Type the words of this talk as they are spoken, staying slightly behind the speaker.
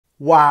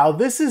Wow,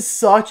 this is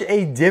such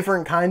a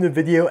different kind of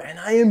video and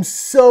I am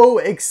so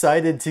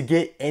excited to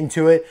get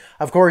into it.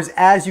 Of course,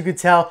 as you could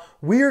tell,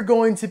 we are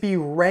going to be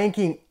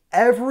ranking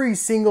every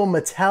single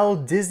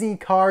Mattel Disney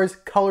Cars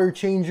color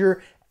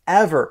changer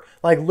ever,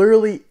 like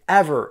literally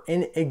ever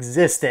in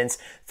existence,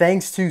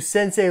 thanks to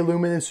Sensei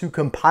Luminous, who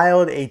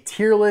compiled a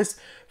tier list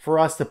for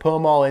us to put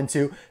them all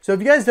into. So if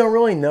you guys don't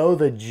really know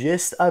the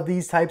gist of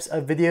these types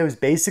of videos,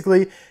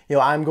 basically,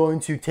 I'm going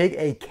to take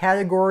a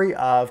category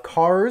of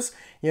cars,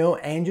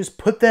 and just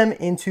put them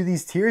into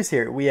these tiers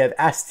here. We have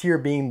S tier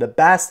being the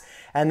best,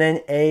 and then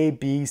A,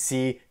 B,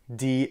 C,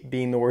 D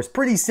being the worst.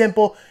 Pretty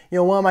simple.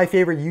 One of my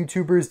favorite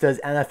YouTubers does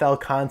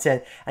NFL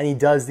content, and he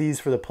does these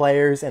for the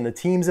players and the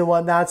teams and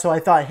whatnot. So I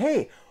thought,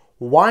 hey,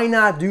 why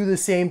not do the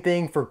same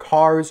thing for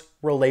cars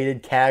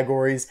related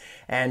categories?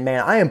 And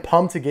man, I am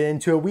pumped to get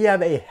into it. We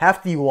have a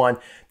hefty one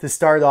to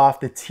start off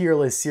the tier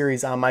list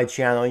series on my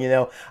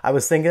channel. I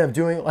was thinking of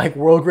doing like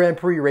World Grand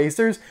Prix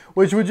racers,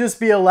 which would just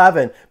be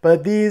 11.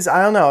 But these,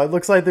 I don't know, it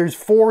looks like there's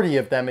 40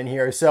 of them in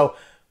here. So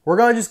we're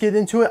going to just get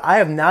into it. I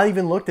have not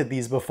even looked at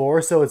these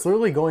before, so it's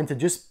literally going to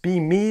just be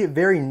me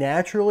very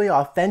naturally,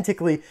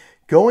 authentically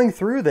going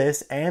through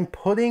this and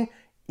putting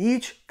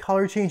each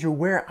color changer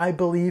where I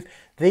believe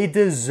they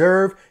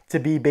deserve to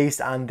be based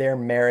on their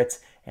merits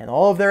and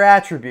all of their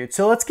attributes.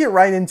 So let's get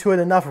right into it.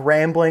 Enough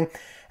rambling.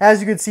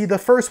 As you can see, the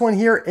first one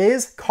here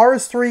is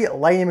Cars 3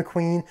 Lightning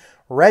McQueen,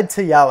 red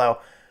to yellow.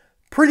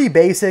 Pretty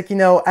basic,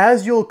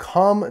 as you'll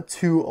come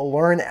to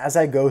learn as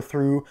I go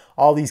through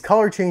all these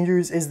color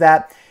changers, is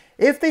that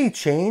if they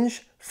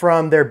change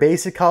from their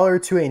basic color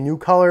to a new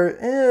color,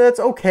 that's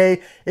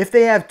okay. If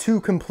they have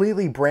two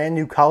completely brand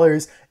new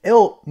colors,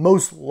 it'll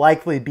most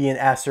likely be an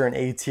S or an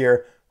A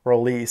tier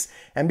release.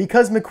 And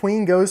because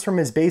McQueen goes from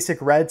his basic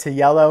red to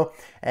yellow,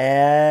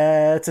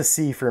 it's a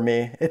C for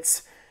me.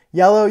 It's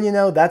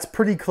yellow, that's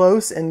pretty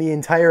close in the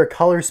entire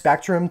color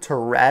spectrum to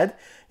red.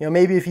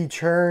 Maybe if he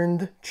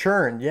churned,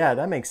 yeah,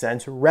 that makes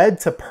sense. Red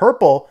to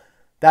purple,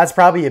 that's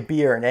probably a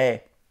B or an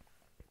A.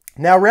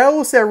 Now,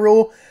 Raul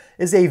Cerul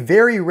is a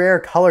very rare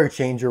color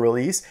changer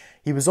release.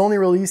 He was only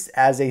released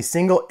as a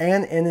single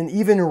and in an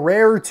even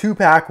rarer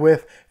 2-pack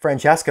with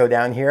Francesco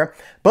down here.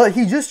 But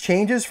he just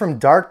changes from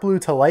dark blue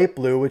to light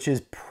blue, which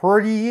is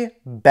pretty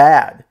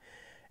bad.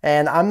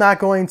 And I'm not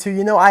going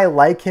to, I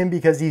like him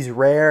because he's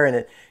rare and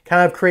it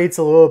kind of creates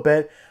a little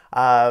bit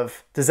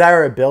of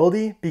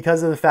desirability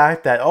because of the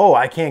fact that, oh,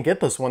 I can't get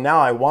this one now,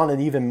 I want it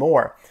even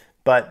more.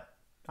 But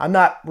I'm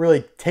not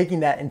really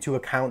taking that into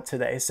account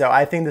today. So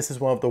I think this is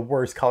one of the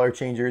worst color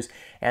changers,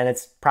 and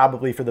it's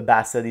probably for the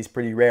best that he's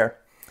pretty rare.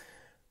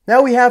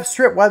 Now we have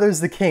Strip Weathers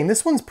the King.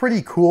 This one's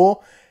pretty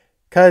cool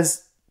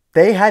because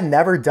they had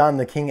never done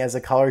the King as a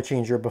color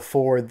changer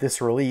before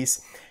this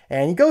release.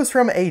 And he goes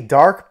from a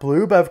dark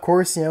blue, but of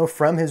course,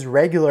 from his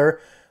regular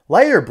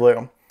lighter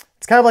blue.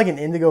 It's kind of like an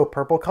indigo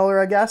purple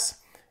color, I guess.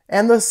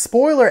 And the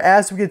spoiler,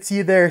 as we can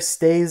see there,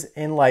 stays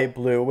in light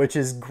blue, which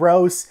is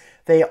gross.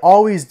 They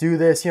always do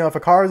this. If a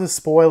car is a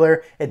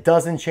spoiler, it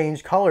doesn't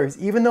change colors.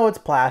 Even though it's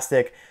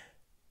plastic,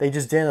 they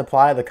just didn't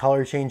apply the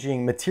color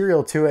changing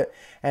material to it.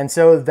 And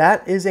so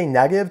that is a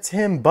negative to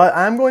him, but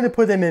I'm going to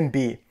put him in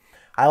B.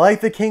 I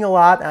like the King a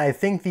lot, and I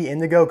think the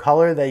indigo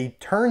color that he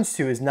turns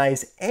to is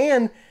nice,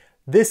 and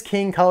this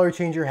King color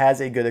changer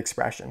has a good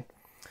expression.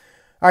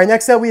 All right,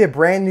 next up we have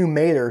brand new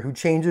Mater, who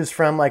changes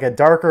from like a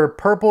darker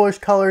purplish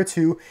color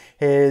to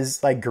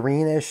his like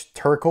greenish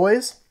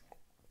turquoise.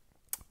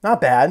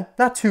 Not bad,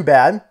 not too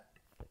bad.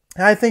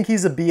 And I think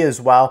he's a B as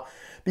well,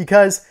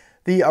 because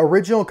the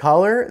original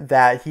color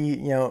that he,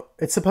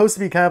 it's supposed to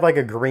be kind of like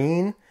a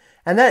green,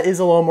 and that is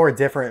a little more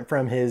different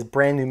from his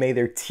brand new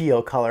Mater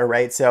teal color,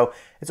 right? So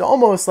it's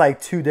almost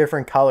like two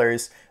different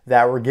colors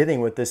that we're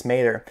getting with this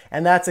Mater.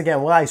 And that's,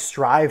 again, what I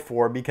strive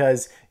for,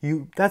 because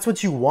that's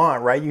what you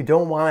want, right? You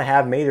don't want to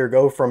have Mater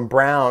go from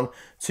brown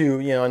to,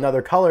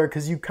 another color,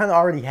 because you kind of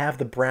already have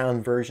the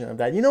brown version of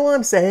that. You know what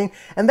I'm saying?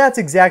 And that's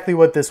exactly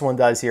what this one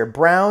does here.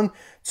 Brown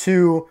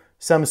to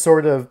some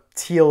sort of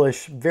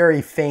tealish,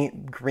 very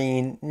faint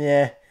green.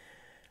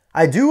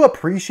 I do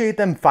appreciate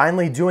them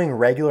finally doing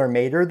regular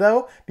Mater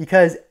though,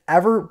 because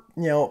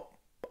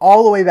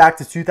all the way back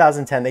to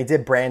 2010, they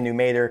did brand new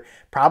Mater,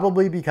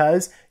 probably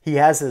because he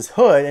has his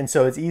hood, and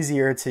so it's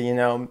easier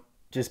to,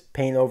 just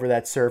paint over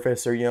that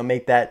surface or,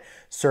 make that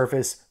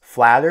surface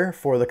flatter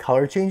for the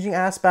color changing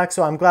aspect.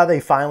 So I'm glad they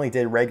finally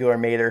did regular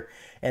Mater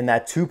in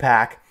that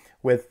 2-pack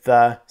with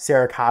the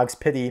Sarah Coggs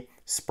Pity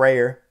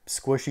sprayer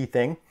squishy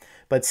thing.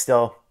 But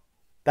still,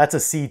 that's a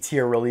C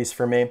tier release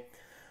for me.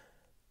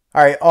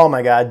 All right, oh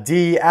my God,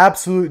 D,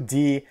 absolute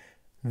D.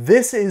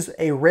 This is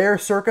a rare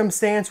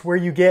circumstance where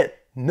you get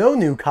no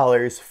new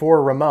colors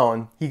for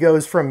Ramon. He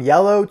goes from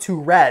yellow to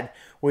red,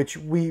 which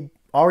we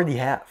already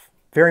have,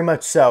 very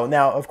much so.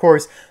 Now, of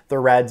course, the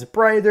red's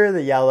brighter,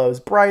 the yellow's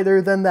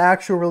brighter than the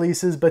actual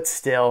releases, but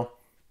still,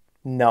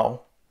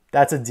 no,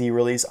 that's a D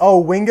release. Oh,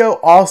 Wingo,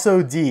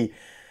 also D.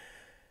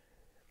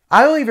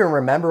 I don't even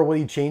remember what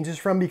he changes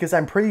from because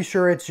I'm pretty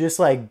sure it's just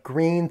like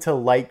green to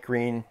light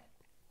green.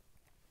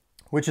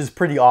 which is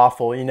pretty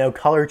awful. You know,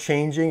 color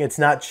changing, it's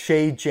not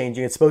shade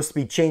changing. It's supposed to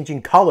be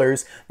changing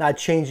colors, not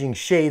changing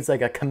shades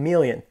like a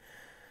chameleon.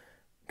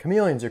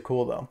 Chameleons are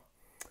cool though.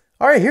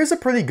 All right, here's a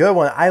pretty good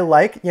one. I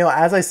like, you know,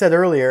 as I said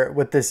earlier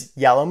with this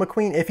yellow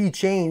McQueen, if he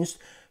changed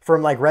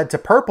from like red to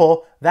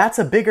purple, that's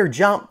a bigger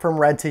jump from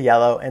red to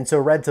yellow. And so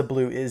red to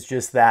blue is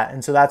just that.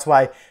 And so that's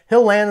why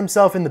he'll land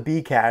himself in the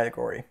B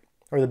category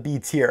or the B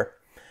tier.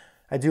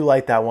 I do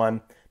like that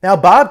one. Now,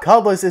 Bob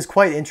Cutlass is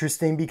quite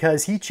interesting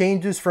because he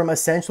changes from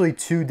essentially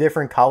two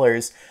different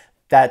colors.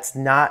 That's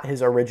not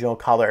his original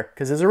color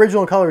because his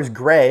original color is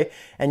gray,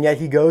 and yet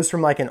he goes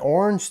from like an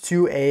orange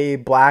to a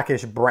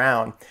blackish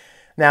brown.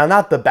 Now,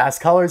 not the best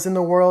colors in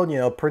the world, you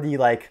know, pretty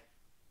like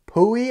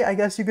pooey, I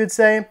guess you could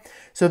say.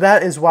 So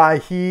that is why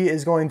he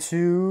is going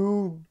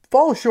to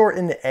fall short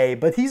in the A,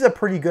 but he's a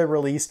pretty good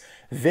release.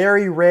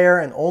 Very rare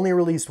and only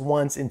released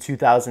once in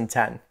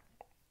 2010.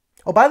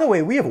 Oh, by the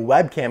way, we have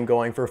webcam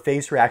going for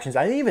face reactions.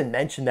 I didn't even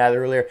mention that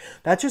earlier.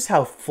 That's just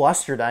how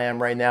flustered I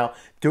am right now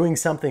doing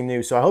something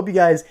new. So I hope you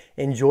guys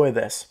enjoy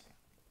this.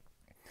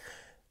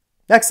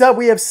 Next up,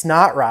 we have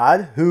Snot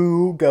Rod,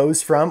 who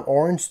goes from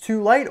orange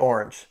to light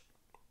orange.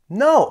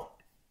 No,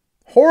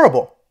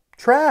 horrible,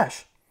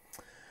 trash.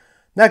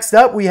 Next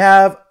up, we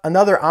have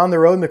another on the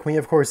road McQueen.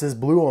 Of course, this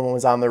blue one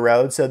was on the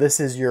road. So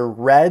this is your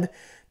red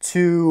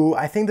to,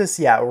 I think this,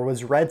 yeah, or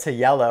was red to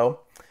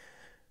yellow.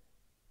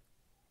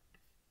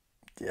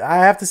 I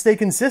have to stay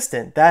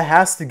consistent. That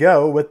has to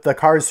go with the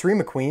Cars 3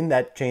 McQueen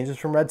that changes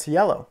from red to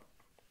yellow.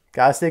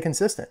 Gotta stay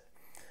consistent.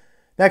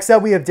 Next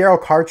up, we have Daryl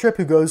Cartrip,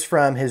 who goes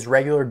from his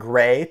regular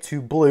gray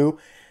to blue.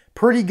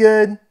 Pretty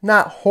good,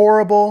 not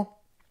horrible.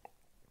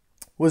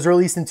 Was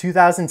released in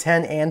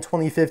 2010 and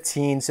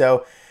 2015,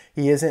 so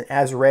he isn't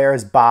as rare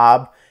as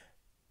Bob.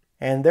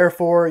 And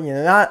therefore, you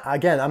know,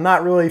 I'm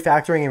not really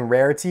factoring in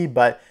rarity,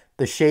 but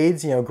the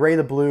shades, you know, gray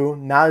to blue,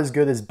 not as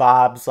good as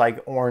Bob's like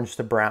orange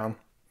to brown.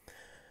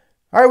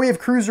 All right, we have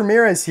Cruz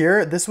Ramirez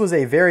here. This was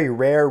a very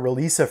rare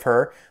release of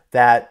her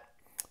that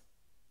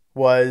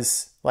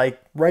was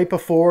like right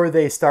before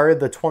they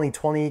started the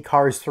 2020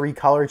 Cars 3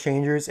 color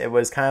changers. It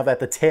was kind of at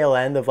the tail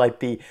end of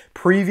like the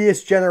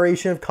previous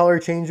generation of color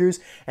changers,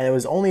 and it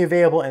was only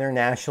available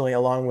internationally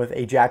along with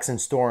a Jackson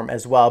Storm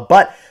as well.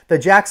 But the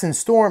Jackson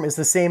Storm is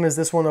the same as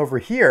this one over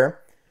here.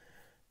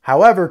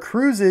 However,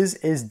 Cruz's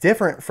is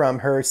different from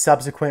her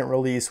subsequent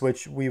release,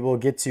 which we will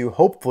get to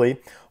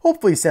hopefully.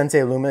 Hopefully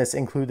Sensei Luminous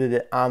included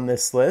it on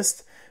this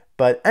list.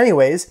 But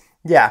anyways,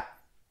 yeah.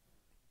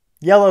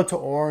 Yellow to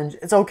orange.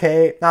 It's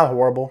okay. Not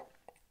horrible.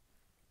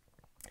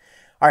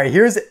 All right,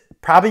 here's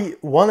probably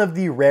one of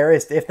the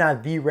rarest, if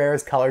not the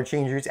rarest color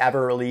changers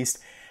ever released.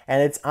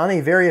 And it's on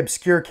a very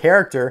obscure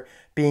character,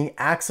 being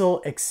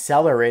Axle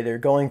Accelerator,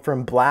 going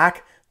from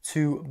black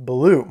to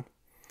blue.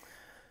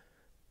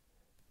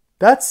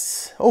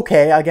 That's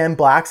okay. Again,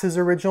 black's his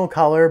original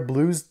color,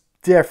 blue's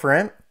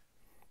different.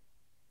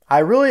 I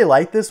really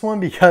like this one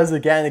because,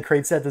 again, it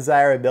creates that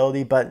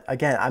desirability. But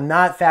again, I'm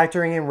not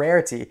factoring in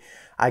rarity.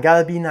 I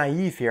gotta be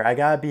naive here. I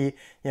gotta be, you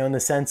know, in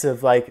the sense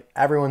of like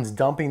everyone's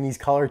dumping these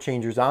color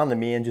changers onto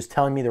me and just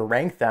telling me to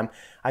rank them.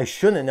 I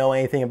shouldn't know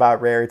anything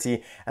about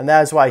rarity, and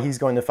that is why he's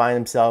going to find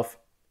himself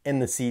in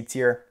the C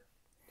tier.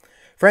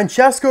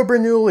 Francesco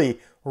Bernoulli,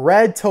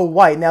 red to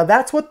white. Now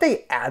that's what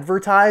they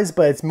advertise,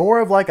 but it's more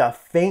of like a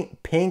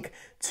faint pink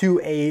to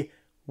a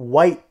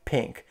white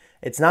pink.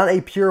 It's not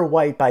a pure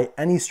white by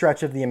any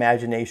stretch of the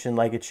imagination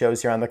like it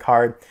shows here on the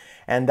card.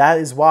 And that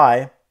is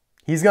why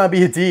he's going to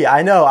be a D.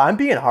 I know, I'm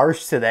being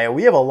harsh today.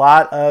 We have a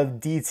lot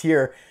of D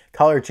tier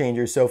color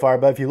changers so far,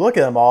 but if you look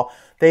at them all,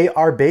 they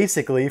are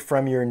basically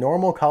from your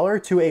normal color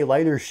to a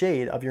lighter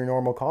shade of your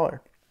normal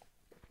color.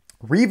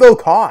 Revo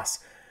Koss,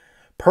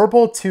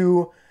 purple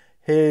to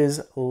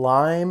his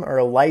lime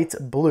or light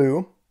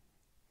blue.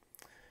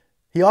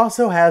 He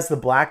also has the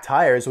black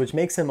tires, which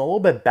makes him a little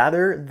bit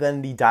better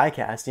than the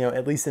diecast, you know,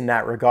 at least in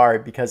that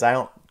regard, because I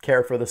don't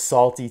care for the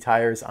salty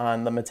tires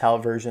on the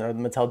Mattel version or the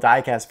Mattel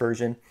diecast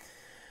version.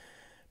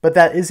 But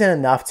that isn't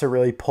enough to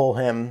really pull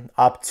him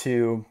up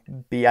to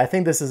B. I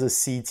think this is a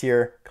C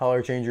tier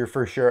color changer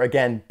for sure.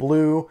 Again,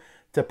 blue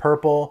to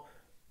purple,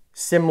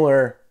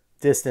 similar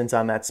distance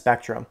on that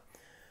spectrum.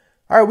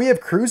 All right, we have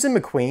Cruisin'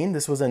 McQueen.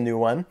 This was a new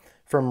one.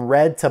 From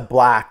red to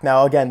black.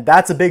 Now, again,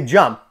 that's a big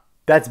jump.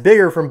 That's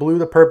bigger from blue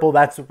to purple.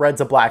 That's red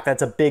to black.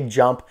 That's a big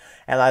jump,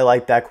 and I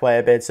like that quite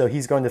a bit. So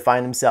he's going to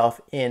find himself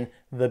in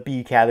the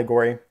B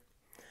category.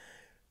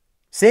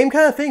 Same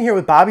kind of thing here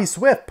with Bobby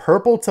Swift,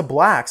 purple to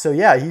black. So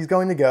yeah, he's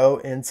going to go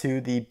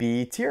into the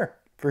B tier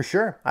for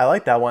sure. I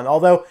like that one.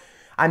 Although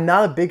I'm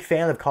not a big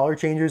fan of color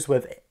changers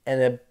with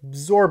an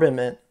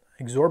exorbitant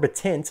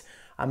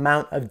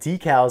amount of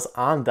decals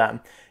on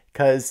them,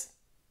 because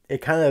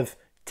it kind of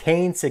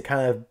taints, it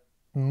kind of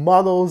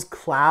muddles,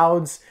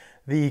 clouds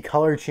the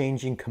color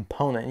changing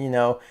component. You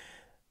know,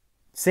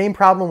 same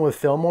problem with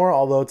Fillmore,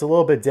 although it's a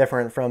little bit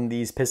different from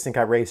these Piston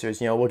Cup racers.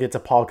 You know, we'll get to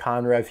Paul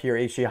Conrev here,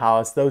 H.J.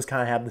 Hollis. Those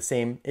kind of have the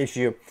same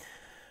issue.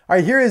 All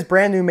right, here is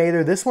brand new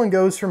Mater. This one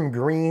goes from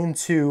green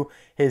to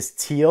his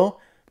teal,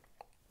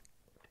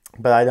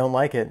 but I don't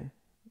like it.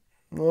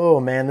 Oh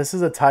man, this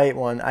is a tight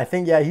one. I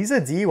think, yeah, he's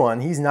a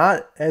D1. He's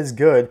not as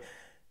good.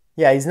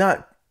 Yeah, he's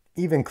not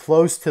even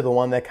close to the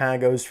one that kind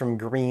of goes from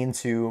green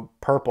to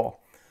purple.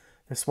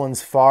 This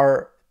one's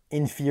far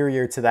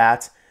inferior to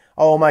that.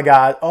 Oh my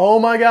God. Oh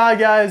my God,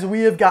 guys.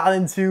 We have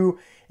gotten to,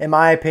 in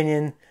my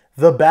opinion,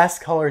 the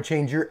best color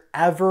changer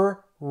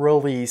ever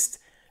released,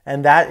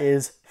 and that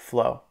is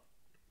Flo.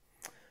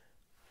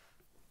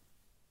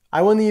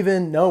 I wouldn't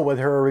even know what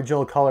her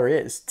original color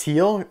is.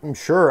 Teal? I'm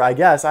sure, I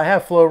guess. I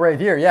have Flo right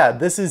here. Yeah,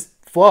 this is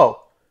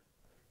Flo.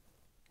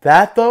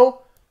 That,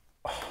 though,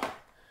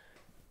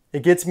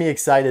 it gets me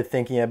excited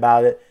thinking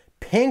about it.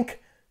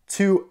 Pink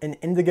to an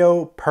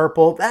indigo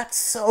purple. That's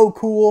so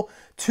cool.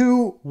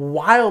 Two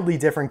wildly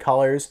different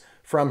colors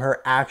from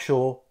her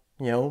actual,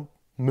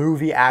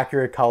 movie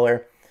accurate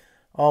color.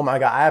 Oh my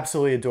God, I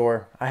absolutely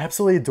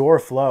adore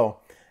Flo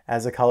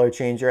as a color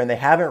changer, and they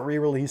haven't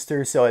re-released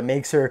her, so it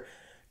makes her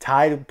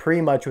tied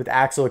pretty much with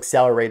Axle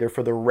Accelerator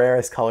for the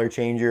rarest color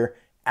changer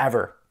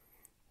ever.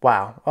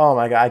 Wow. Oh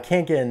my God, I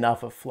can't get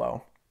enough of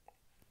Flo.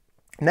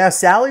 Now,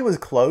 Sally was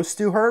close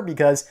to her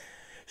because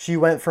she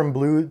went from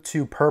blue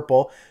to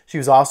purple. She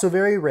was also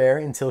very rare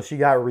until she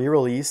got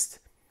re-released.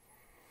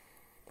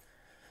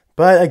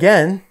 But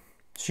again,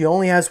 she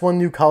only has one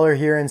new color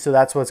here, and so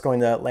that's what's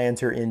going to land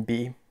her in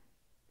B.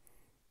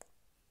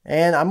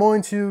 And I'm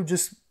going to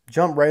just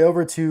jump right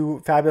over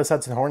to Fabulous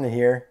Hudson Hornet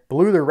here.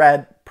 Blue to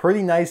red,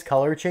 pretty nice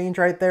color change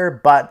right there.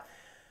 But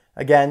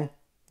again,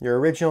 your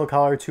original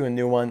color to a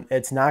new one,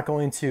 it's not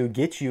going to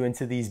get you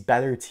into these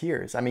better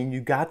tiers. I mean,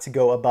 you got to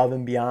go above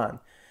and beyond.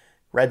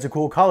 Red's a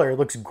cool color. It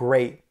looks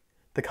great.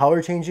 The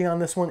color changing on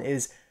this one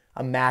is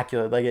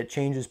immaculate. Like, it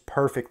changes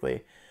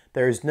perfectly.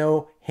 There's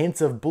no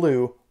hints of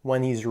blue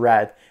when he's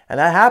red. And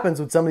that happens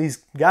with some of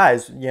these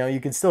guys. You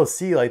can still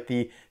see like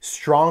the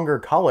stronger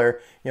color,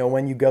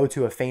 when you go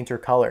to a fainter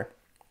color.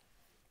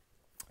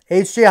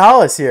 H.J.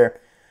 Hollis here.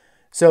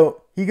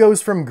 So he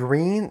goes from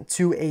green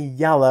to a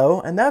yellow,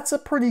 and that's a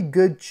pretty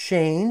good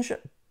change.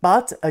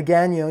 But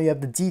again, you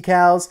have the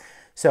decals.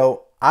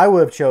 So I would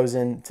have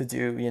chosen to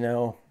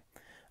do,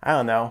 I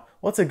don't know,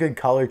 what's a good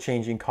color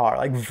changing car?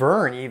 Like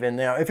Vern even.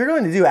 If you're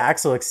going to do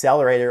Axle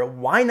Accelerator,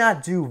 why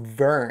not do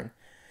Vern?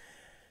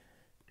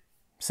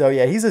 So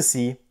yeah, he's a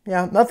C.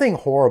 Yeah, nothing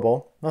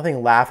horrible,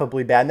 nothing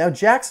laughably bad. Now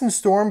Jackson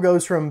Storm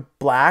goes from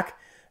black,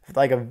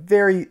 like a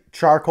very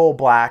charcoal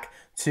black,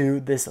 to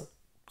this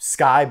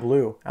sky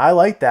blue. I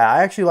like that.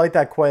 I actually like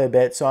that quite a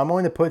bit, so I'm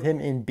going to put him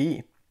in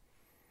B.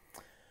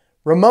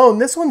 Ramon,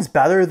 this one's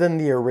better than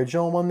the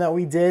original one that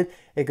we did.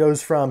 It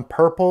goes from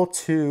purple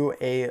to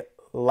a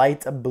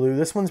light blue.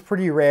 This one's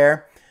pretty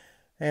rare,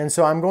 and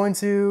so I'm going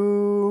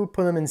to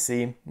put him in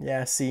C.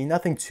 Yeah, C.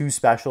 Nothing too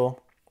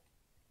special.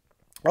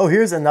 Oh,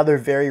 here's another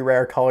very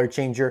rare color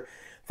changer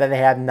that they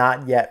have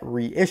not yet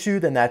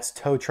reissued, and that's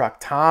Tow Truck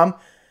Tom.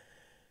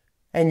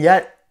 And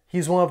yet,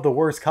 he's one of the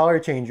worst color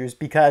changers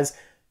because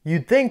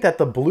you'd think that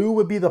the blue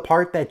would be the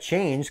part that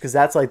changed because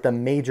that's like the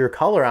major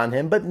color on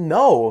him, but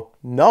no.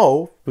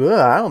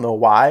 I don't know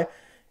why.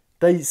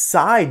 The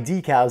side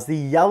decals, the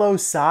yellow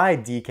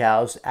side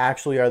decals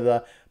actually are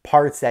the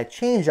parts that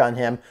change on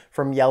him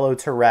from yellow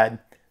to red.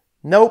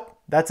 Nope,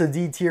 that's a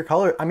D tier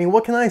color. I mean,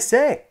 what can I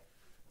say?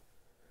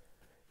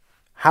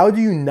 How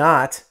do you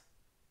not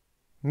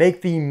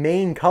make the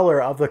main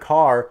color of the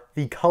car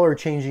the color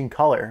changing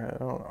color? I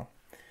don't know.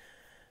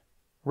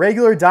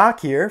 Regular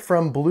Doc here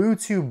from blue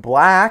to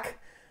black.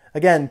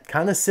 Again,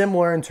 kind of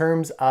similar in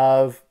terms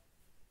of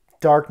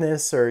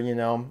darkness or,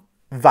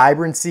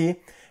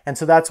 vibrancy. And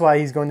so that's why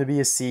he's going to be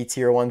a C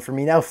tier one for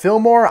me. Now,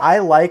 Fillmore, I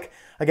like,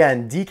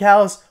 again,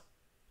 decals,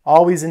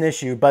 always an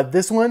issue. But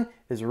this one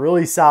is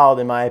really solid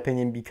in my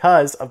opinion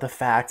because of the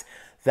fact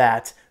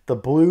that the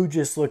blue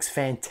just looks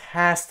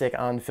fantastic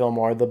on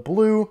Fillmore. The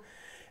blue,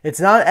 it's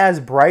not as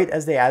bright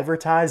as they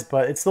advertise,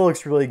 but it still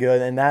looks really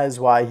good, and that is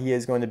why he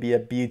is going to be a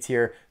B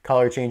tier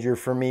color changer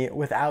for me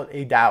without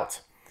a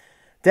doubt.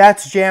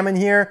 That's jamming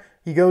here.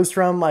 He goes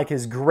from like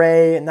his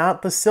gray,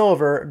 not the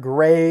silver,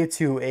 gray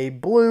to a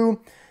blue,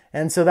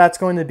 and so that's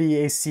going to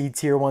be a C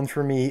tier one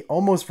for me,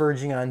 almost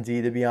verging on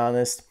D to be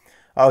honest.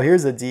 Oh,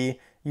 here's a D.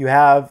 You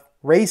have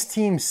Race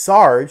Team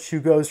Sarge,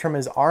 who goes from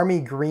his army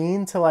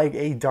green to like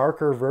a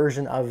darker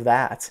version of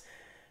that.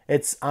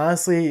 It's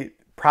honestly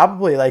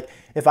probably like,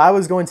 if I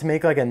was going to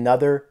make like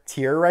another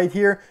tier right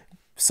here,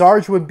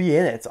 Sarge would be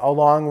in it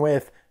along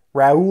with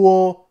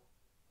Raul,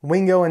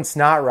 Wingo, and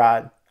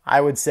Snotrod, I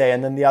would say.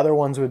 And then the other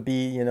ones would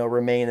be,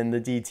 remain in the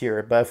D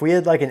tier. But if we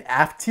had like an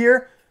F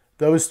tier,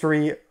 those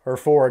 3 or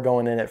 4 are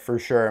going in it for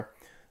sure.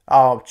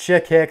 Oh,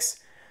 Chick Hicks.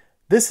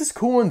 This is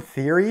cool in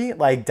theory,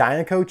 like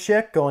Dynaco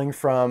Chick going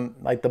from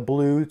like the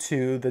blue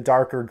to the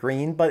darker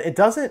green, but it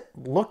doesn't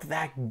look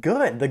that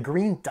good. The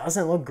green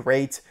doesn't look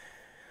great.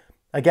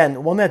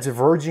 Again, one that's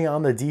verging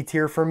on the D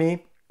tier for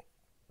me.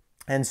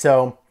 And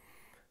so,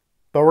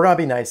 but we're going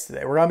to be nice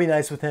today. We're going to be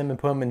nice with him and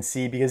put him in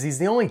C because he's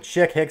the only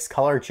Chick Hicks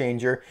color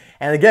changer.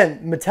 And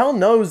again, Mattel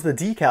knows the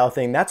decal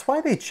thing. That's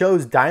why they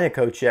chose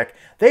Dynaco Chick.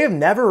 They have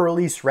never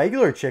released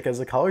regular Chick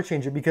as a color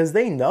changer because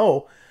they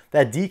know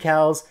that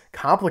decals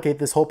complicate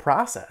this whole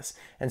process.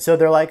 And so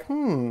they're like,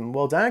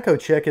 well, Dynaco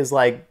Chick is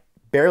like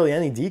barely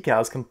any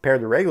decals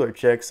compared to regular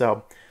Chick,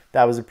 so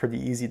that was a pretty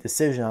easy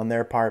decision on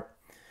their part.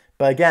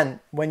 But again,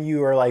 when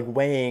you are like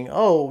weighing,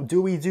 oh,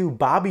 do we do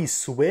Bobby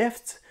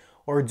Swift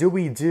or do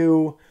we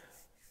do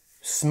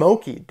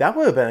Smokey? That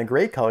would have been a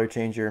great color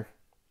changer,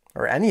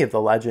 or any of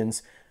the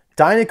legends.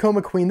 Dynaco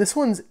McQueen, this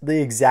one's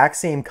the exact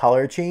same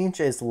color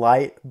change as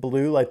light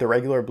blue, like the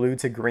regular blue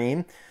to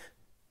green,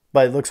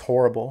 but it looks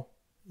horrible,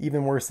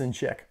 even worse than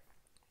Chick.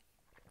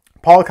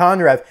 Paul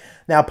Konrev.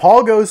 Now,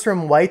 Paul goes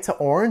from white to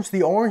orange.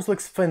 The orange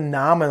looks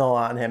phenomenal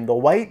on him. The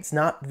white's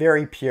not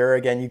very pure.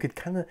 Again, you could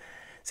kind of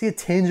see a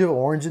tinge of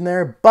orange in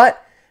there,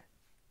 but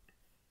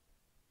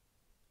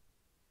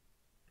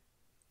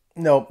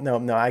no,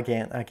 I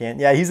can't.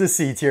 Yeah, he's a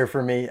C tier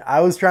for me. I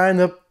was trying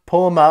to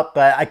pull him up,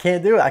 but I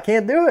can't do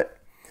it.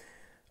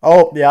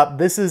 Oh, yeah,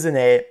 this is an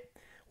A.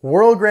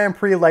 World Grand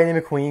Prix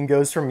Lightning McQueen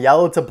goes from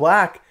yellow to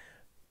black.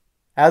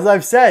 As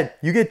I've said,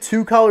 you get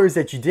two colors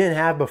that you didn't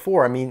have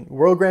before. I mean,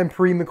 World Grand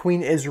Prix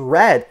McQueen is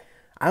red.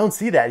 I don't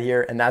see that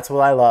here, and that's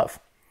what I love.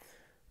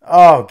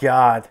 Oh,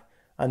 God.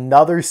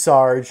 Another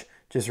Sarge.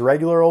 Just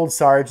regular old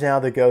Sarge now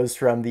that goes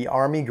from the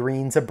army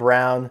green to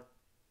brown.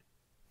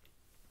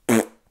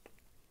 All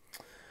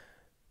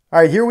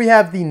right, here we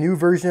have the new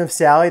version of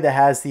Sally that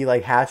has the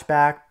like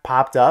hatchback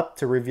popped up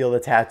to reveal the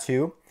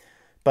tattoo.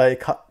 But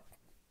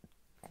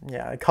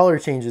it color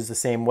changes the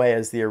same way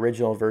as the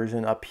original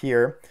version up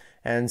here.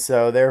 And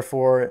so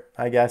therefore,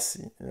 I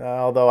guess,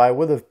 although I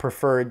would have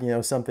preferred,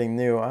 something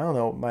new. I don't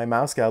know, my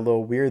mouse got a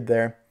little weird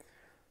there.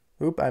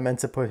 Oop, I meant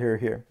to put her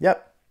here.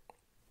 Yep.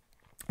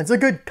 It's a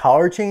good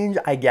color change,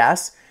 I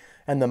guess.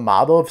 And the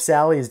model of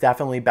Sally is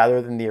definitely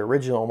better than the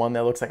original one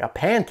that looks like a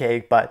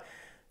pancake. But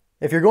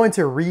if you're going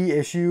to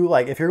reissue,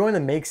 like if you're going to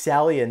make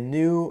Sally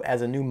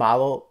as a new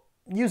model,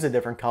 use a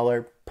different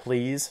color,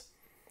 please.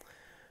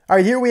 All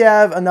right, here we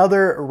have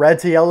another red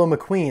to yellow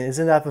McQueen.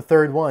 Isn't that the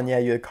third one? Yeah,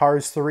 you had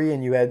Cars 3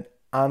 and you had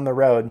On the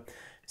Road.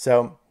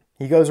 So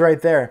he goes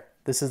right there.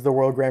 This is the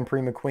World Grand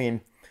Prix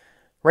McQueen.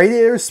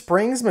 Radiator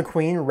Springs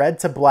McQueen, red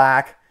to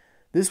black.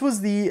 This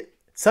was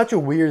such a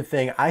weird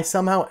thing. I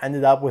somehow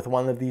ended up with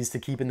one of these to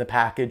keep in the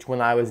package when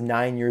I was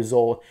 9 years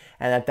old.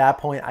 And at that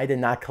point, I did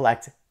not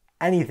collect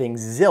anything,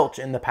 zilch,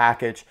 in the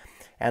package.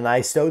 And I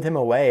stowed him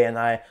away, and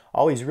I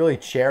always really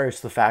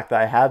cherished the fact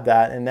that I had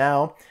that. And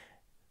now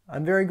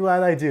I'm very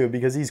glad I do,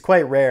 because he's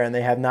quite rare and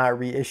they have not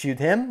reissued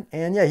him.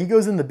 And yeah, he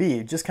goes in the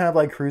B, just kind of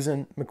like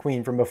Cruisin'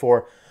 McQueen from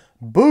before.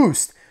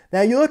 Boost.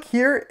 Now you look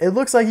here, it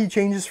looks like he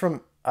changes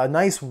from a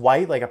nice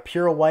white, like a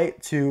pure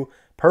white, to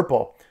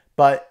purple.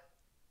 But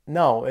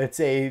no,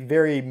 it's a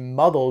very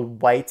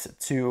muddled white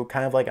to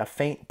kind of like a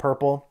faint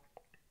purple.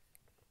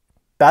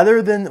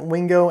 Better than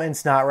Wingo and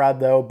Snot Rod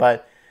though,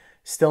 but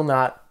still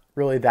not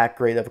really that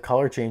great of a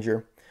color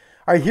changer.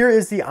 All right, here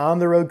is the On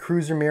the Road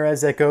Cruz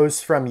Ramirez that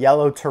goes from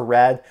yellow to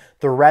red.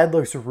 The red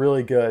looks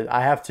really good.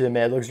 I have to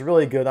admit, it looks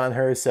really good on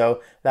her,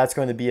 so that's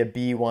going to be a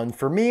B1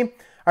 for me. All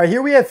right,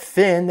 here we have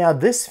Finn. Now,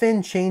 this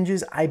Finn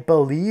changes, I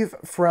believe,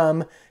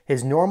 from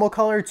his normal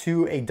color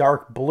to a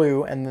dark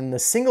blue, and then the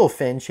single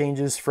Finn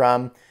changes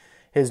from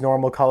his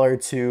normal color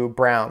to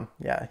brown.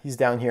 Yeah, he's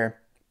down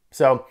here.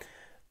 So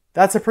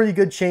that's a pretty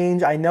good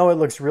change. I know it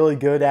looks really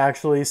good,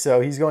 actually,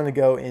 so he's going to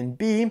go in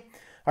B.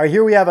 All right,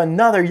 here we have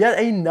yet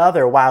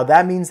another. Wow,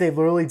 that means they've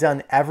literally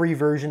done every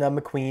version of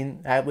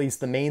McQueen, at least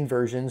the main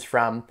versions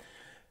from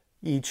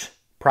each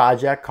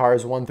project,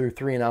 Cars 1 through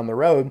 3 and On the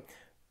Road,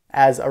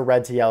 as a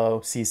red to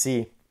yellow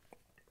CC.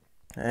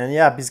 And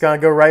yeah, he's going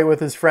to go right with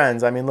his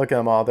friends. I mean, look at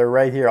them all. They're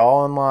right here,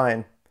 all in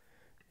line.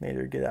 Made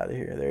her get out of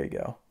here. There you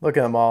go. Look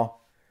at them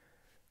all.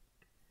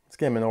 Let's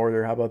get them in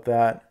order. How about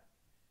that?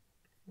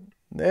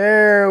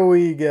 There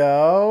we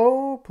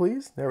go.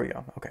 Please. There we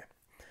go. Okay.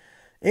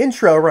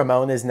 Intro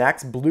Ramon is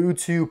next, blue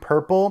to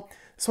purple.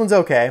 This one's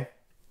okay.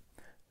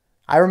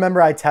 I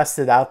remember I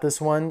tested out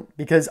this one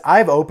because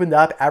I've opened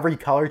up every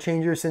color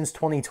changer since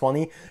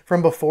 2020.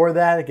 From before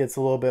that, it gets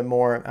a little bit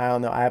more, I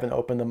don't know, I haven't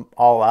opened them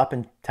all up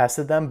and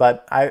tested them,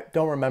 but I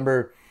don't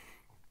remember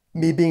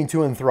me being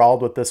too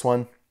enthralled with this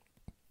one.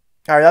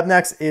 All right, up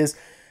next is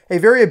a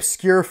very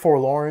obscure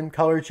forlorn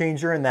color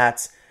changer, and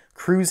that's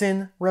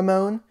Cruisin'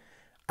 Ramon.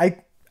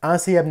 I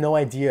honestly have no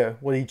idea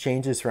what he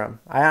changes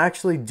from. I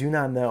actually do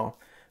not know.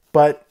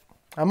 But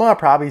I'm going to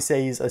probably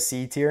say he's a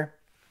C tier.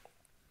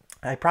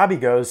 It probably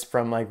goes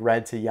from like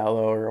red to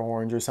yellow or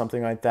orange or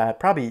something like that.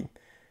 Probably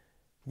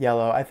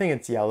yellow. I think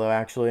it's yellow,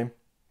 actually.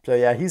 So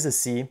yeah, he's a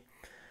C.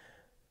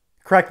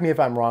 Correct me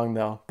if I'm wrong,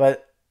 though.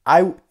 But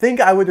I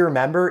think I would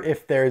remember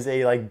if there's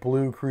a like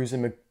blue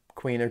Cruisin'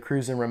 McQueen or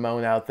Cruisin'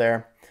 Ramon out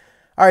there.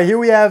 All right, here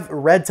we have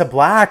red to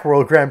black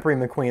World Grand Prix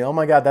McQueen. Oh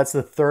my God, that's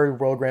the third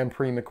World Grand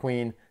Prix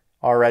McQueen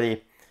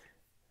already.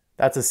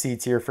 That's a C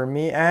tier for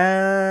me.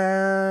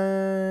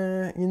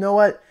 And you know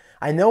what?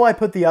 I know I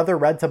put the other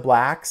red to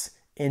blacks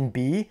in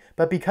B,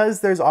 but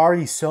because there's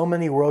already so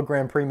many World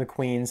Grand Prix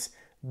McQueens,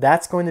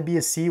 that's going to be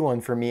a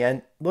C1 for me.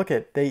 And look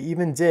they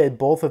even did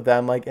both of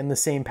them like in the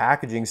same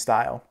packaging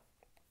style.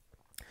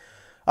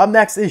 Up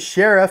next is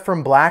Sheriff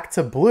from black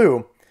to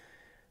blue.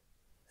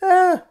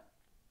 Not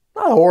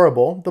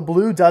horrible. The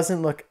blue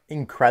doesn't look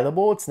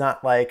incredible. It's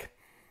not like,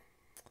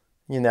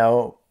 you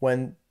know,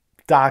 when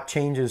Doc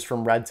changes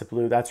from red to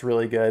blue. That's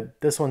really good.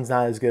 This one's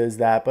not as good as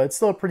that, but it's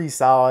still pretty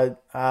solid.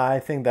 I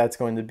think that's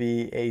going to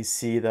be a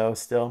C though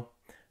still.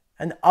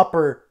 An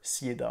upper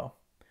C though.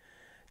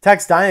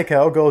 Tex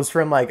Dynaco goes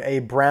from like a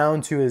brown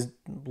to his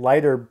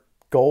lighter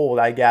gold,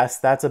 I guess.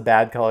 That's a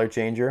bad color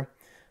changer.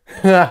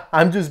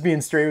 I'm just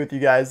being straight with you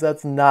guys.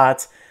 That's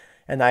not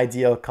an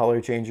ideal color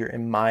changer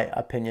in my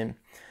opinion.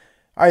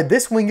 All right,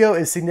 this Wingo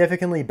is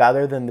significantly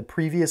better than the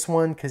previous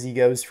one because he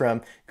goes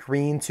from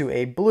green to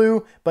a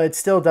blue, but it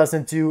still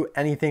doesn't do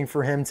anything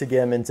for him to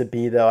get him into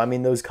B though. I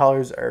mean, those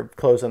colors are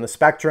close on the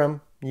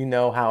spectrum. You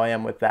know how I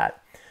am with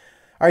that.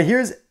 All right,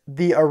 here's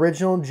the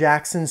original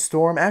Jackson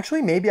Storm.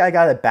 Actually, maybe I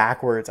got it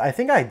backwards. I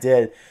think I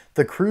did.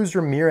 The Cruz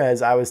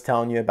Ramirez I was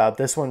telling you about,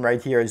 this one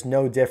right here is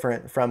no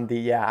different from the,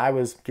 yeah, I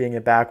was getting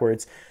it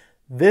backwards.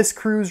 This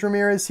Cruz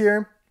Ramirez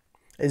here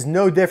is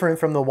no different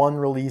from the one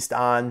released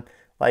on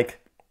like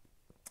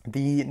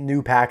the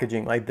new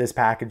packaging, like this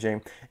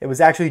packaging. It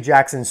was actually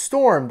Jackson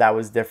Storm that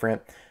was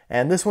different.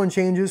 And this one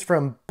changes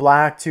from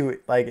black to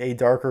like a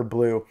darker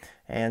blue.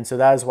 And so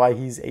that is why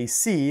he's a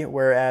C,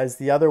 whereas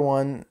the other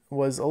one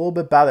was a little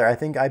bit better. I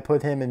think I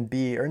put him in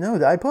B. Or no,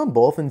 did I put them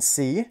both in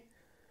C?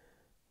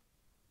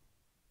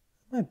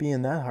 I might be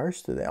in that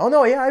harsh today. Oh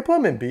no, yeah, I put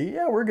him in B.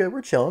 Yeah, we're good.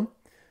 We're chilling.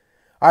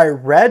 All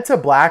right, red to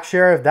black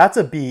Sheriff. That's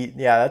a B.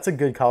 Yeah, that's a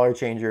good color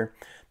changer.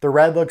 The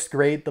red looks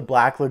great. The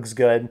black looks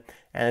good.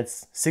 And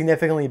it's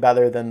significantly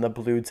better than the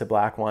blue to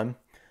black one.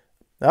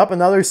 Up,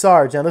 another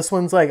Sarge. Now this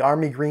one's like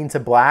army green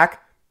to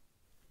black.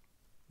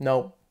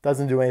 Nope,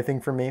 doesn't do anything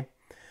for me.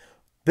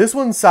 This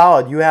one's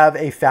solid. You have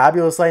a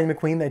fabulous Lightning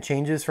McQueen that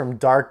changes from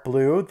dark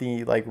blue,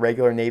 the like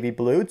regular navy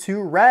blue,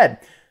 to red.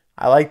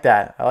 I like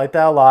that. I like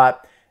that a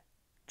lot.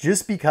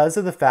 Just because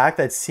of the fact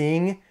that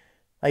seeing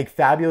like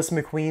Fabulous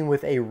McQueen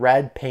with a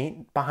red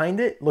paint behind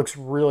it looks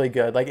really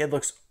good. Like it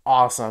looks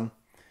awesome.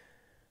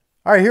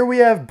 All right, here we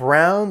have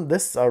brown.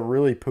 This is a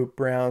really poop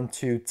brown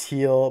to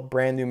teal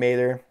brand new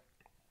Mater.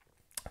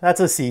 That's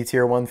a C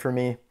tier one for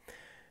me.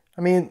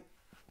 I mean,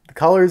 the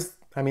colors,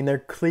 I mean, they're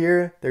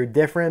clear, they're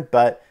different,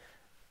 but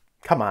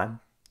come on.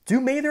 Do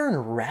Mater in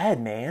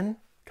red, man.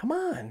 Come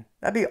on.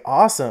 That'd be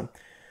awesome.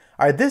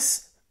 All right,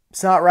 this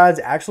Snot Rod's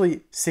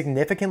actually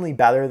significantly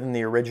better than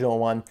the original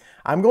one.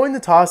 I'm going to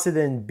toss it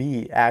in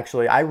B,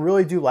 actually. I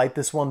really do like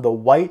this one. The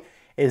white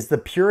is the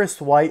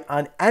purest white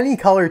on any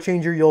color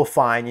changer you'll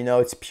find. You know,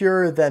 it's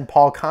purer than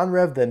Paul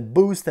Conrev, than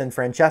Boost, than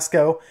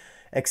Francesco,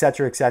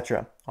 etc.,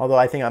 etc. Although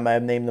I think I might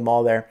have named them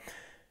all there.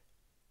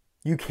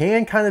 You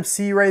can kind of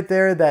see right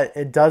there that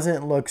it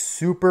doesn't look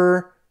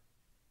super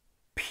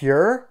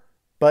pure,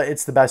 but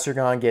it's the best you're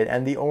going to get.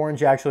 And the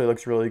orange actually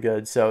looks really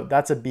good. So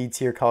that's a B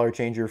tier color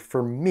changer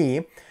for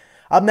me.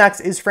 Up next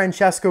is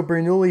Francesco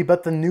Bernoulli,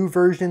 but the new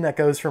version that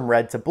goes from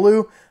red to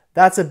blue.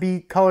 That's a B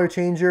color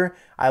changer.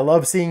 I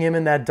love seeing him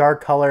in that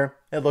dark color.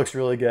 It looks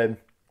really good.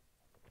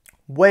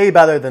 Way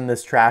better than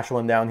this trash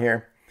one down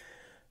here.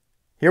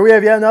 Here we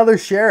have yet another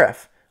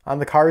Sheriff on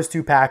the Cars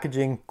 2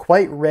 packaging.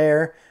 Quite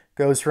rare.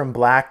 Goes from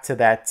black to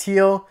that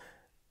teal.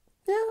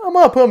 Yeah, I'm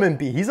going to put him in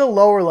B. He's a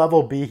lower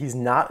level B. He's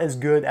not as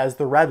good as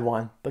the red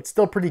one, but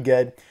still pretty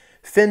good.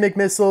 Finn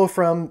McMissile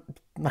from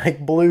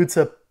like blue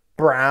to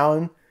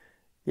brown.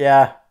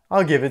 Yeah,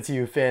 I'll give it to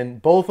you, Finn.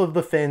 Both of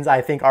the Finns,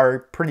 I think, are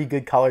pretty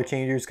good color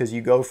changers because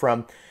you go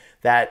from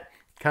that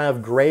kind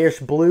of grayish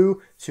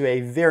blue to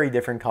a very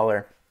different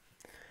color.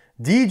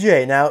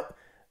 DJ, now,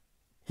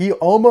 he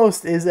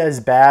almost is as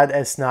bad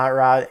as Snot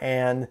Rod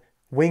and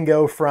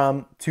Wingo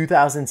from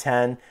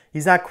 2010.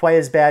 He's not quite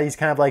as bad. He's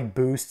kind of like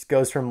Boost.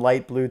 Goes from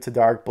light blue to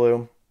dark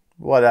blue.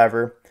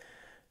 Whatever.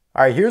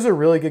 All right, here's a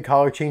really good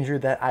color changer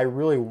that I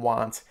really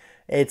want.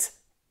 It's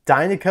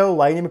Dynaco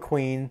Lightning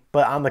McQueen,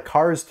 but on the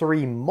Cars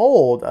 3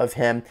 mold of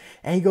him,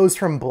 and he goes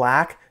from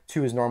black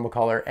to his normal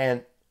color.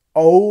 And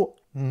oh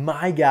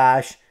my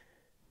gosh,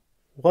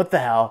 what the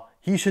hell?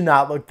 He should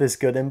not look this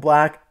good in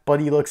black,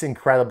 but he looks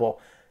incredible.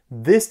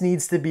 This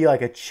needs to be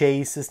like a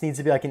chase. This needs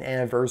to be like an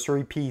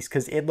anniversary piece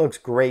because it looks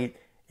great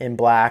in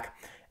black.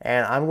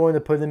 And I'm going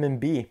to put him in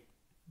B,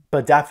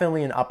 but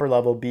definitely an upper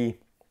level B.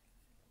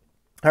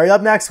 All right,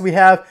 up next we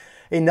have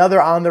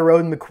another on the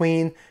road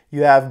McQueen.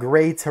 You have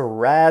gray to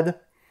red.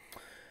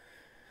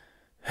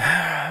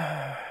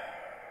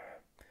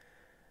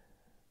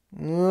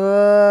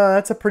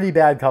 That's a pretty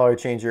bad color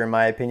changer in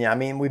my opinion. I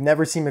mean, we've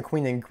never seen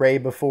McQueen in gray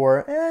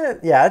before.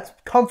 Yeah, it's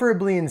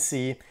comfortably in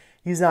C.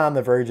 He's not on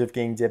the verge of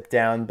getting dipped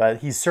down, but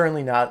he's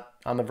certainly not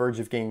on the verge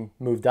of getting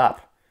moved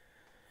up.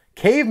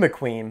 Cave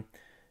McQueen.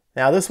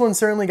 Now, this one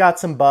certainly got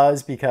some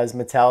buzz because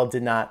Mattel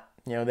did not,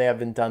 you know, they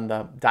haven't done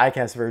the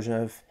diecast version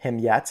of him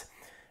yet,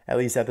 at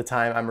least at the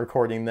time I'm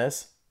recording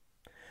this.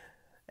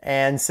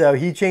 And so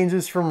he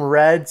changes from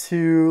red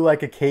to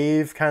like a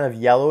cave kind of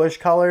yellowish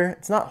color.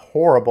 It's not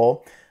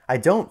horrible. I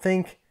don't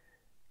think,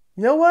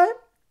 you know what?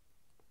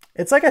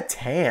 It's like a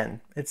tan.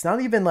 It's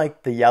not even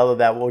like the yellow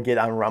that we'll get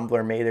on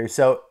Rumbler Mater.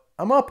 So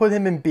I'm gonna put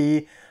him in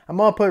B. I'm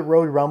gonna put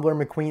Road Rumbler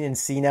McQueen in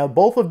C. Now,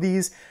 both of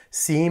these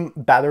seem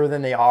better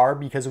than they are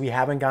because we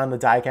haven't gotten the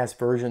diecast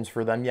versions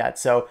for them yet.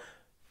 So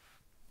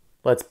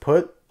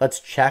let's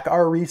check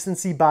our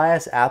recency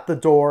bias at the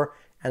door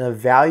and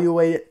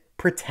evaluate it,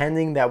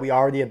 pretending that we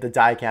already have the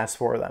diecast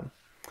for them.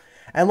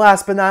 And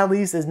last but not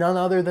least is none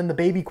other than the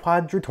Baby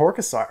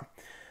Quadritorquesar.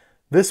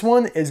 This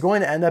one is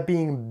going to end up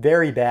being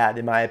very bad,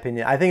 in my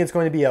opinion. I think it's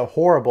going to be a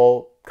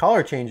horrible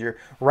color changer.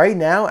 Right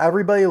now,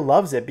 everybody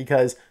loves it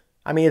because,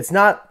 I mean,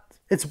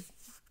 it's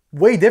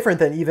way different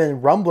than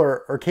even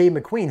Rumbler or Cave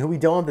McQueen, who we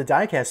don't have the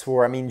diecast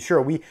for. I mean,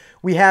 sure,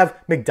 we have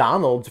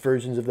McDonald's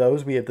versions of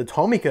those. We have the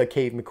Tomica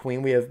Cave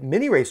McQueen. We have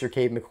Mini Racer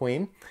Cave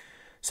McQueen.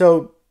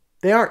 So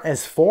they aren't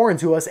as foreign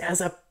to us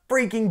as a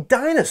freaking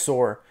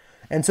dinosaur.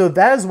 And so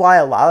that is why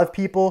a lot of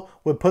people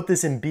would put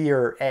this in B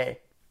or A.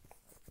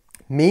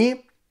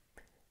 Me,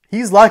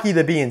 he's lucky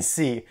to be in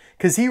C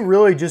because he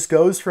really just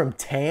goes from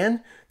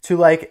tan to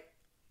like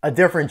a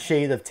different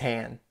shade of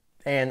tan.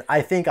 And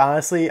I think,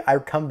 honestly, I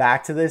come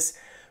back to this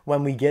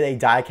when we get a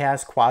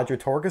diecast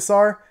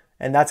Quadritorquesar,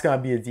 and that's going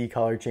to be a D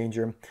color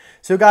changer.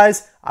 So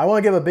guys, I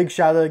want to give a big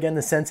shout out again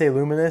to Sensei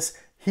Luminous.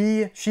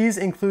 She's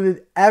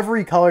included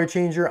every color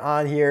changer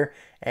on here,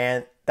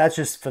 and that's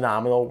just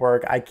phenomenal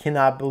work. I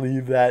cannot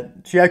believe that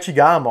she actually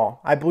got them all.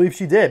 I believe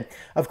she did.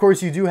 Of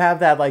course, you do have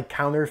that like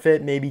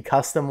counterfeit, maybe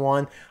custom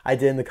one I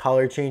did in the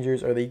color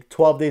changers or the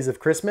 12 Days of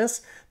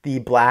Christmas, the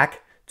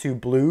black to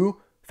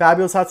blue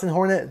Fabulous Hudson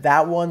Hornet.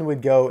 That one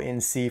would go in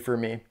C for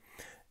me,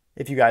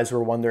 if you guys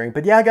were wondering.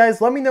 But yeah,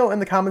 guys, let me know in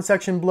the comment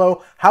section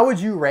below, how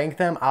would you rank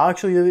them? I'll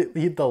actually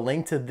leave the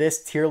link to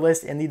this tier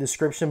list in the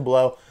description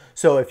below.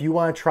 So if you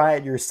want to try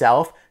it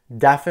yourself,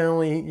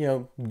 definitely,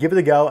 give it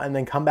a go and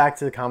then come back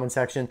to the comment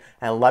section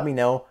and let me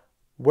know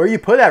where you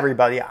put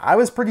everybody. I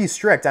was pretty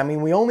strict. I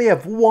mean, we only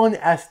have one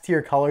S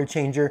tier color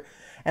changer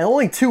and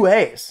only 2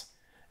 A's.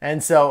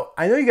 And so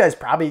I know you guys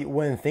probably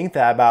wouldn't think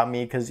that about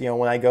me because,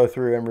 when I go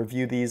through and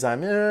review these,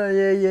 I'm,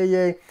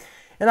 yay.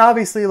 And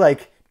obviously,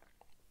 like,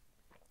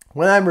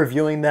 when I'm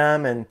reviewing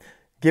them and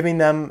giving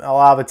them a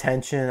lot of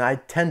attention, I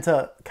tend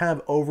to kind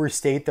of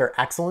overstate their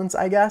excellence,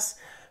 I guess.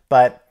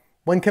 But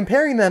when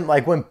comparing them,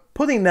 like when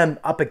putting them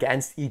up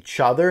against each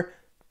other,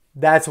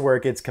 that's where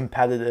it gets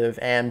competitive.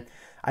 And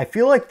I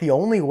feel like the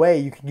only way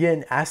you can get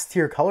an S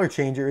tier color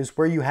changer is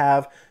where you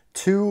have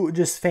 2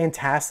 just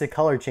fantastic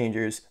color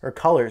changers or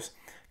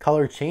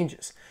color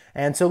changes.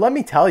 And so let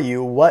me tell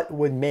you what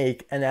would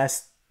make an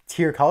S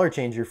tier color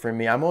changer for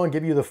me. I'm going to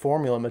give you the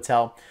formula,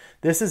 Mattel.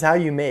 This is how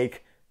you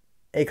make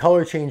a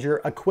color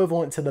changer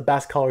equivalent to the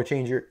best color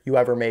changer you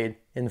ever made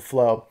in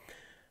Flow.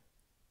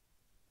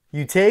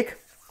 You take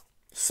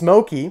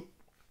Smokey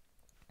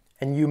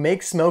and you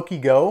make Smokey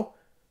go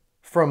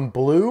from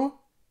blue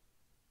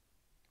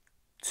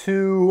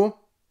to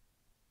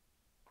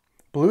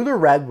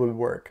red would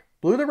work.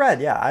 Blue to red,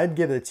 yeah, I'd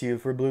give it to you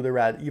for blue to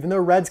red. Even though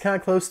red's kind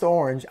of close to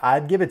orange,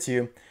 I'd give it to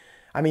you.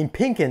 I mean,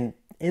 pink and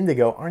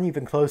indigo aren't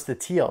even close to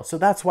teal, so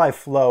that's why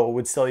Flow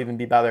would still even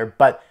be better.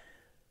 But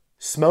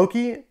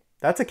Smokey,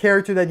 that's a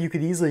character that you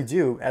could easily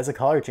do as a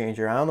color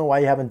changer. I don't know why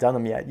you haven't done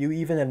them yet. You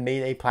even have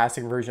made a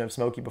plastic version of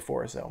Smokey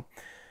before, so.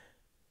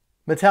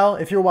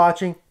 Mattel, if you're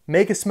watching,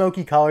 make a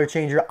Smokey color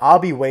changer. I'll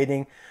be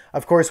waiting.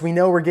 Of course, we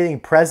know we're getting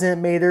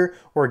President Mater,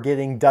 we're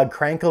getting Doug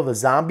Crankle, the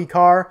zombie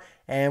car,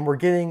 and we're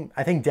getting,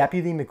 I think,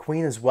 Deputy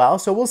McQueen as well.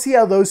 So we'll see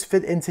how those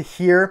fit into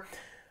here.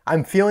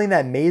 I'm feeling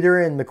that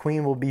Mater and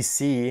McQueen will be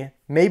C.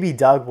 Maybe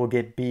Doug will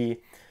get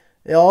B.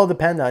 It'll all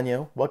depend on,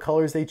 what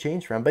colors they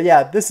change from. But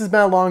yeah, this has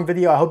been a long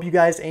video. I hope you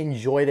guys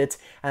enjoyed it,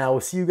 and I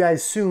will see you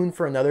guys soon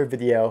for another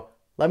video.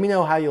 Let me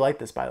know how you like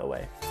this, by the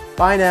way.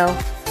 Bye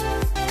now.